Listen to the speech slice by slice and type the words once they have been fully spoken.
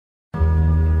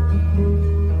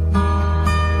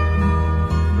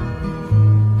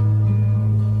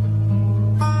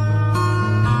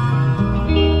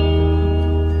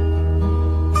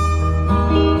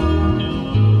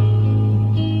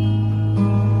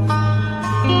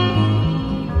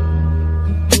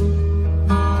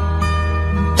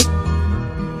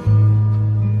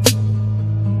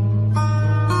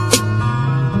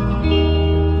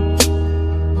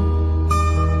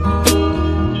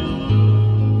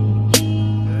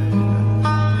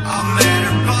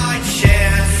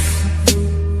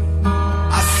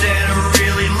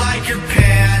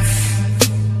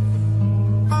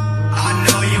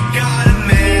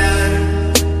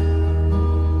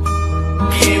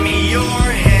your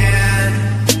hand.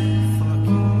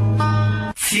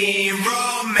 Team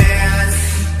romance.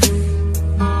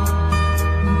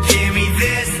 Give me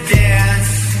this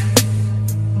dance.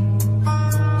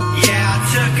 Yeah, I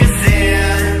took a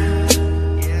stand.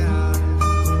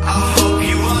 I hope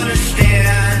you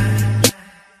understand.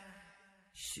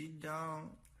 She don't.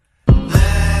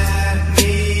 Let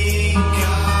me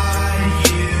guide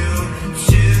you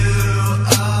to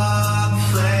a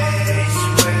place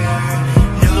where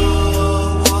no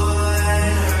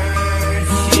one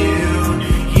hurts you.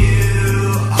 You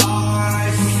are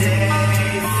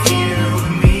safe here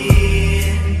with me.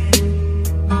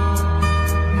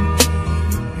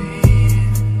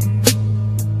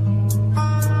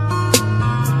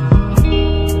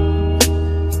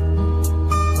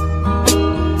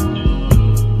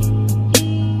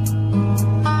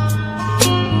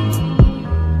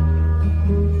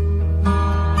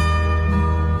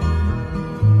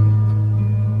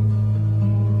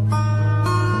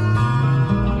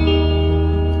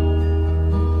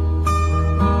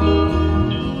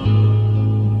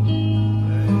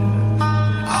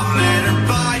 I met her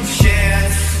by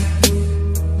chance.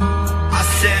 I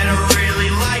said I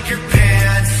really like your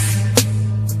pants.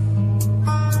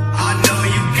 I know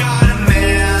you got a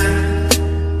man.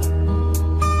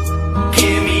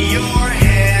 Give me your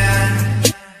hand.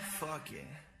 Fuck it.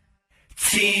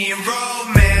 Team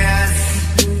romance.